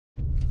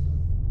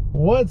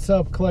What's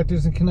up,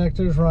 collectors and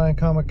connectors? Ryan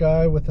Comic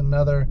Guy with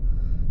another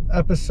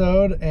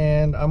episode,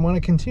 and I'm going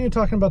to continue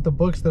talking about the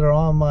books that are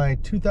on my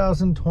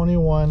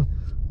 2021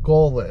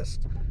 goal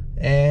list.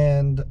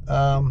 And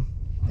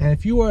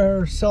if you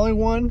are selling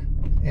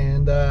one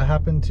and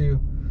happen to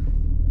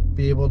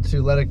be able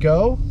to let it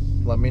go,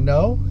 let me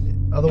know.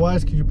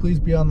 Otherwise, could you please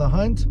be on the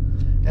hunt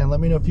and let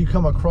me know if you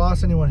come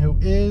across anyone who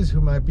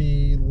might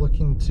be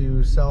looking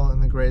to sell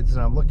in the grades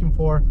that I'm looking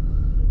for.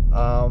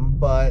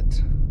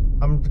 But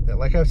I'm,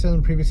 like I've said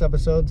in previous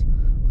episodes,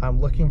 I'm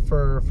looking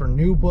for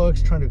new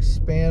books, trying to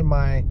expand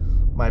my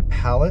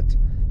palette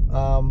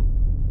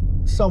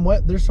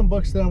somewhat. There's some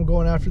books that I'm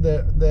going after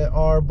that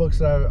are books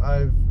that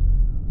I've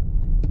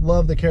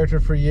loved the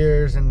character for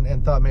years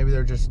and thought maybe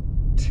they're just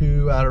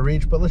too out of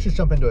reach, but let's just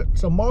jump into it.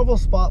 So Marvel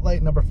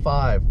Spotlight number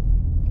 5,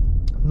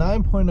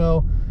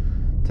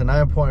 9.0 to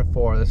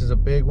 9.4. This is a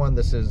big one.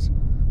 This is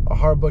a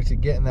hard book to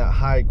get in that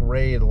high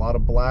grade, a lot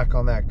of black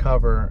on that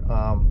cover.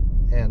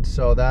 And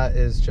so that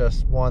is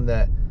just one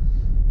that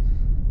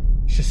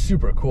is just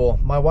super cool.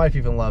 My wife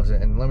even loves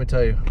it, and let me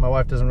tell you, my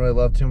wife doesn't really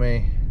love too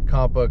many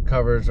comic book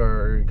covers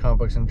or comic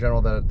books in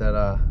general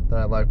that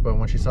I like, but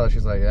when she saw it,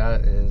 she's like,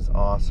 that is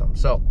awesome.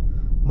 So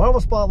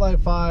Marvel Spotlight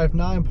 5,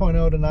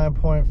 9.0 to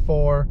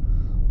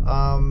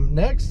 9.4.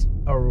 Next,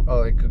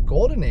 like a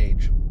Golden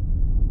Age.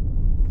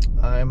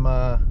 I'm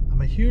a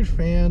huge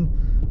fan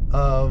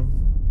of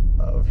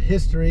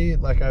history,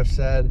 like I've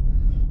said,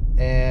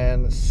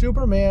 and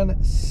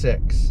Superman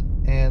 6.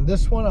 And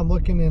this one I'm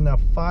looking in a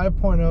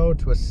 5.0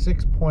 to a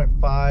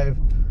 6.5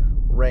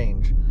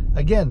 range.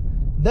 Again,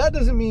 that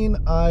doesn't mean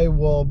I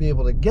will be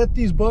able to get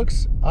these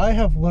books. I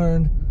have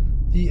learned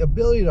the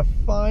ability to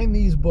find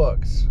these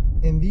books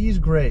in these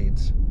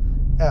grades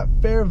at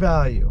fair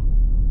value.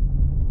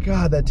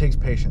 God, that takes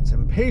patience.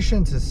 And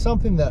patience is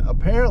something that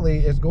apparently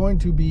is going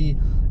to be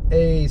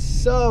a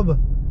sub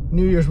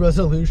New Year's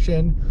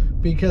resolution,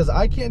 because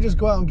I can't just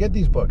go out and get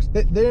these books.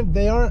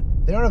 They aren't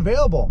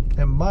available.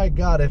 And my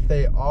God, if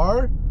they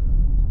are,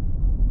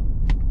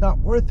 not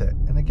worth it.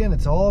 And again,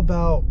 it's all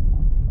about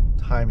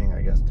timing,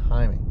 I guess.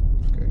 Timing.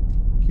 Okay.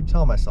 Keep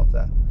telling myself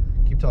that.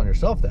 Keep telling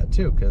yourself that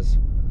too, because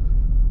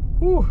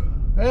whew.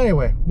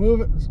 Anyway,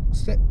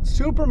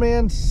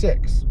 Superman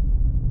 6.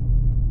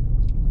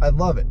 I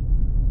love it.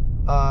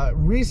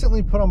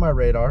 Recently put on my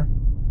radar.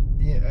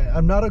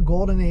 I'm not a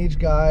Golden Age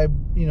guy,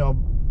 you know,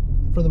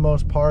 for the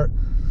most part.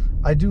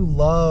 I do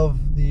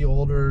love the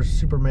older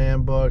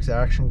Superman books,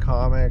 Action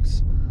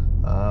Comics,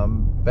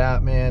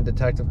 Batman,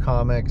 Detective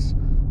Comics.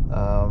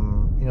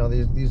 You know,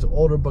 these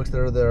older books that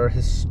are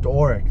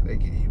historic.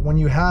 Like, when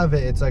you have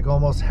it, it's like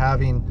almost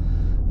having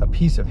a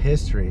piece of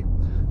history.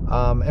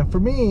 And for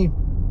me,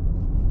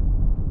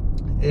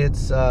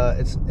 it's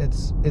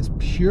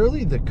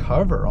purely the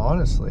cover,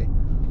 honestly.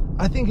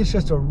 I think it's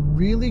just a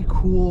really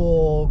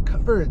cool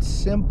cover. It's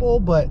simple,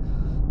 but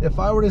if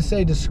I were to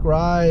say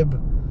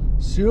describe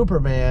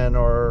Superman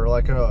or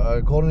like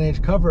a Golden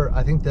Age cover,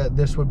 I think that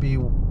this would be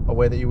a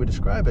way that you would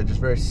describe it. Just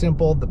very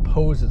simple. The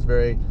pose is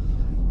very,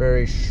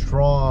 very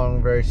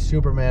strong, very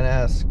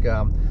Superman-esque.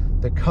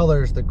 The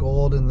colors, the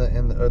gold and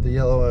the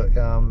yellow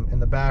in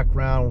the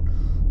background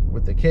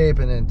with the cape,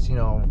 and it's, you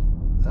know,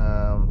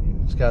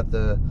 it's got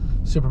the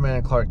Superman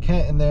and Clark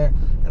Kent in there.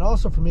 And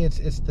also for me,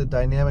 it's the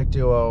dynamic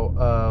duo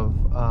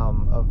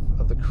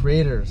of the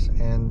creators,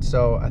 and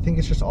so I think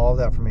it's just all of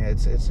that for me.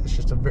 It's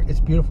just it's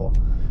beautiful.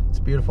 It's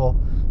beautiful.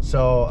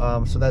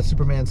 So so that's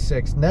Superman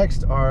 6.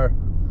 Next are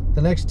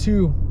the next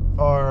two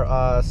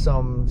are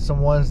some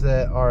ones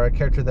that are a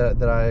character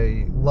that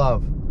I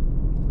love.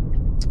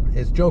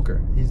 It's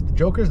Joker. The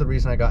Joker's the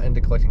reason I got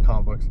into collecting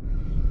comic books.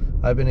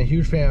 I've been a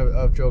huge fan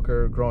of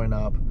Joker growing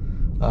up,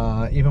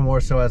 even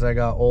more so as I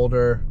got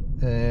older,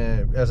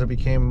 as I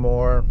became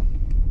more,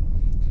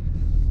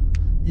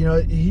 you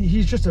know,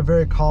 he's just a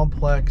very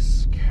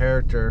complex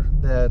character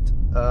that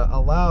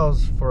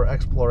allows for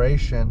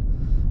exploration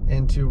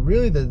into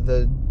really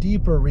the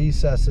deeper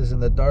recesses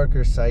and the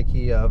darker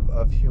psyche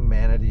of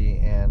humanity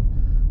and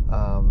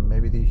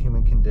maybe the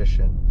human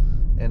condition.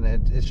 And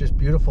it's just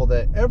beautiful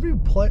that every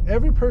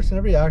person,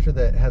 every actor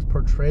that has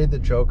portrayed the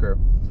Joker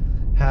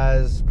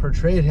has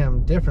portrayed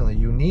him differently,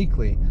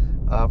 uniquely,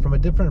 from a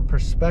different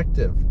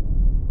perspective.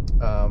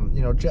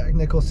 You know, Jack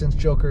Nicholson's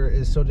Joker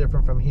is so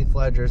different from Heath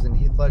Ledger's, and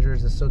Heath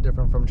Ledger's is so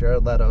different from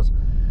Jared Leto's.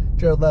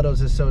 Jared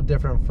Leto's is so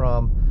different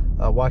from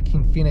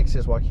Joaquin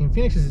Phoenix's. Joaquin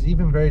Phoenix's is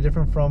even very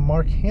different from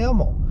Mark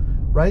Hamill,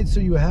 right? So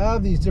you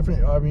have these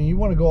different, I mean, you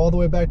want to go all the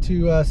way back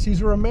to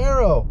Cesar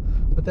Romero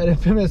with that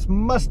infamous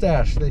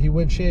mustache that he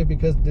would shave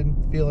because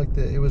didn't feel like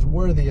it was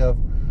worthy of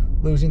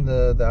losing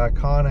the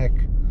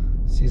iconic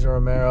Cesar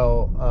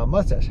Romero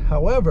mustache.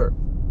 However,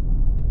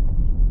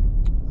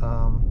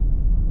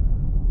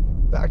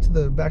 back to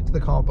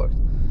the comic book.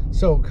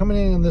 So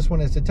coming in this one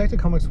is Detective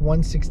Comics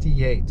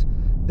 168.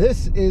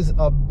 This is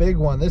a big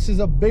one. This is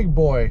a big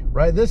boy,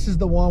 right? This is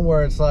the one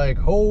where it's like,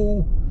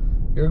 oh,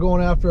 you're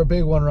going after a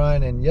big one,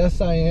 Ryan. And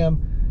yes, I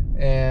am.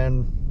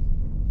 And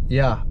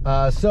yeah,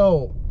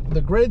 so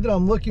the grade that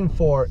I'm looking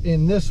for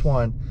in this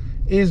one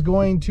is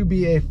going to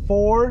be a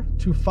 4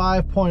 to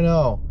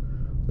 5.0.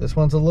 This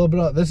one's a little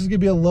bit, this is gonna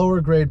be a lower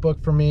grade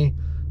book for me,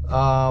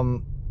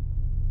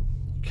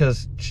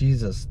 because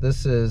Jesus,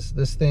 this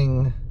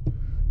thing,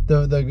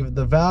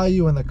 the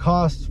value and the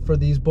cost for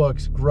these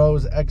books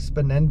grows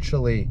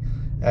exponentially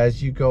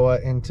as you go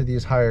into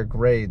these higher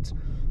grades.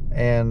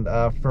 And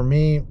for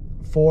me,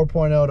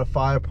 4.0 to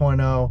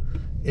 5.0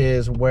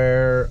 is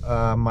where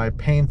my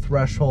pain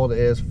threshold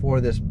is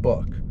for this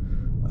book.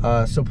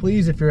 So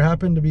please, if you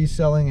happen to be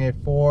selling a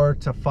 4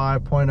 to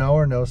 5.0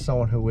 or know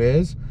someone who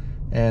is,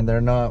 and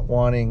they're not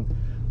wanting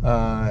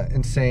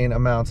insane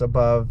amounts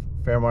above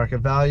fair market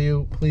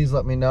value, please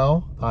let me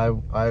know.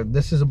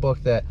 This is a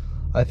book that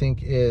I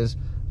think is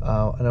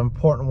an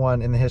important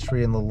one in the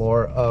history and the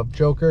lore of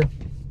Joker.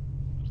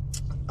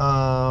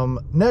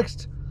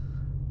 Next,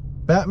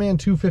 Batman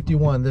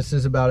 251. This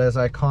is about as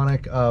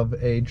iconic of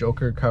a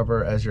Joker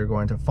cover as you're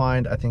going to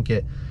find. I think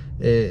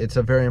it's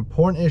a very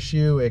important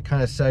issue. It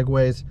kind of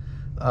segues,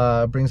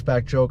 brings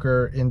back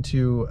Joker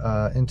into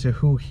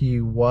who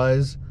he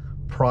was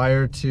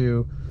prior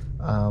to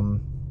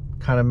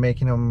kind of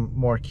making him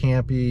more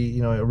campy.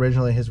 You know,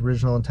 originally his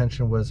original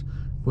intention was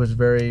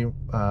very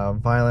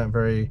violent,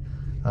 very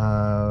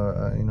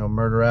you know,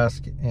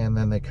 murder-esque, and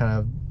then they kind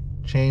of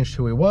changed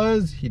who he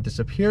was. He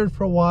disappeared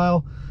for a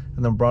while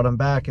and then brought him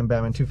back, and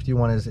Batman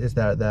 251 is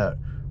that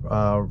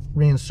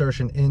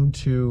reinsertion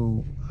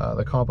into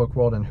the comic book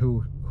world and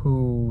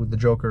who the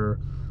Joker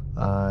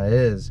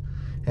is.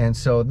 And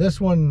so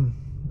this one,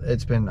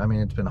 it's been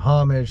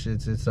homage.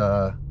 It's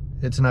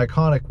an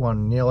iconic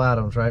one, Neil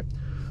Adams, right?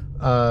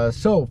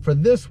 So for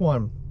this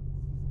one,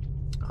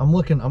 I'm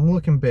looking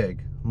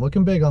big. I'm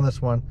looking big on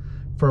this one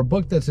for a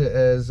book that's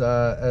as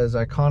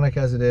iconic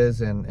as it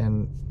is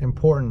and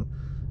important.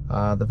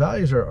 The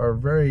values are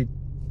very,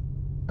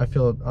 I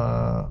feel,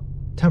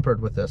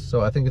 tempered with this.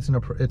 So I think it's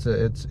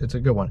a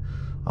good one.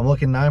 I'm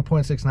looking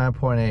 9.6,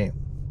 9.8.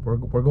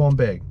 We're going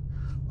big.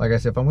 Like I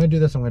said, if I'm going to do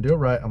this, I'm going to do it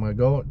right. I'm going to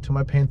go to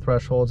my pain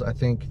thresholds. I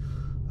think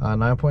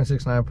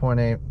 9.6,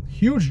 9.8.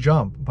 Huge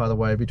jump, by the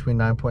way, between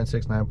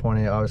 9.6,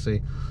 9.8.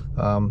 Obviously,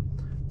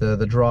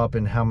 the drop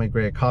in how many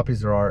graded copies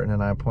there are in a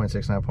 9.6,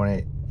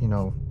 9.8, you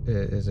know,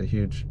 is a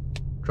huge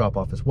drop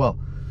off as well.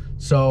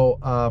 So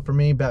for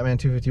me, Batman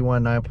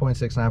 251,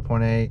 9.6,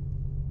 9.8.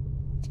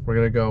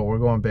 We're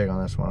going big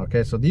on this one.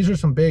 Okay, so these are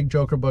some big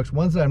Joker books,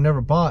 ones that I've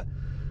never bought.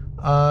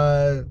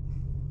 I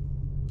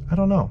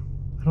don't know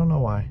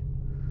why.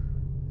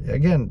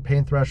 Again,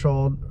 pain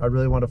threshold, I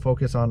really want to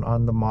focus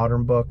on the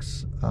modern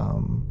books.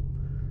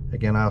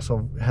 Again, I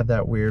also had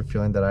that weird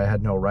feeling that I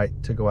had no right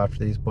to go after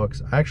these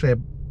books. Actually,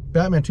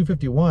 Batman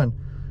 251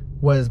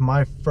 was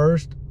my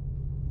first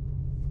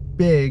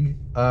big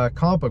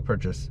comic book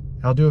purchase.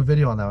 I'll do a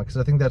video on that one because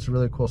I think that's a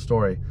really cool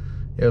story.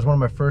 It was one of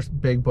my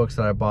first big books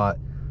that I bought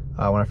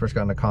when I first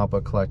got into comic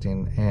book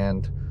collecting,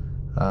 and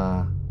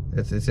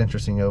it's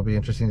interesting. It'll be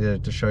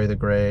interesting to show you the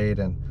grade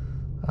and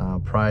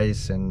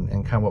price and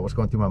kind of what was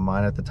going through my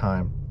mind at the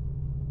time.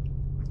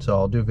 So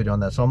I'll do a video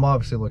on that. So I'm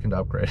obviously looking to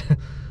upgrade.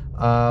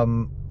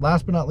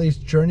 Last but not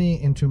least,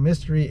 Journey into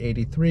Mystery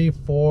 83,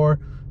 4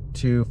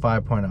 to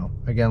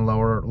 5.0. Again,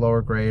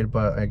 lower grade,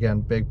 but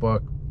again, big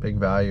book, big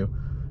value,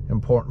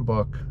 important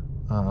book,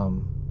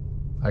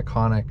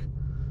 iconic,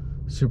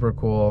 super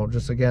cool.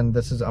 Just again,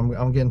 this is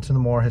I'm getting to the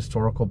more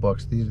historical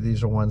books.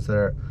 These are ones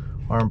that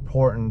are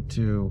important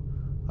to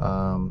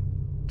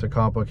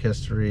comic book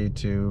history,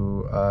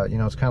 to you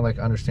know, it's kind of like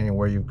understanding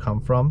where you've come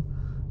from.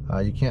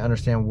 You can't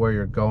understand where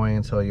you're going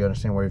until you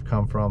understand where you've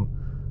come from,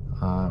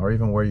 or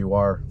even where you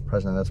are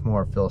present. That's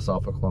more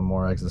philosophical and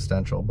more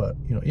existential, but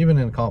you know, even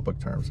in comic book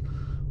terms,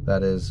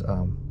 that is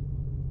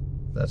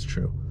that's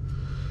true.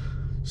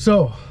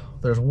 So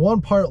there's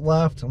one part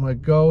left. I'm going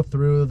to go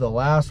through the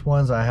last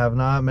ones I have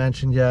not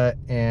mentioned yet,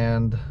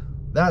 and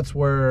that's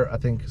where I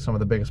think some of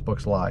the biggest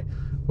books lie,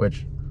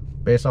 which,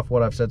 based off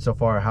what I've said so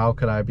far, how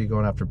could I be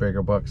going after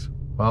bigger books?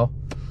 Well,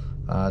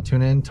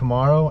 tune in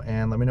tomorrow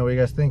and let me know what you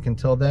guys think.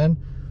 Until then,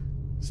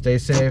 stay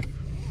safe,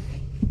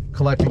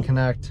 collect and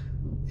connect,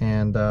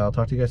 and I'll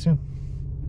talk to you guys soon.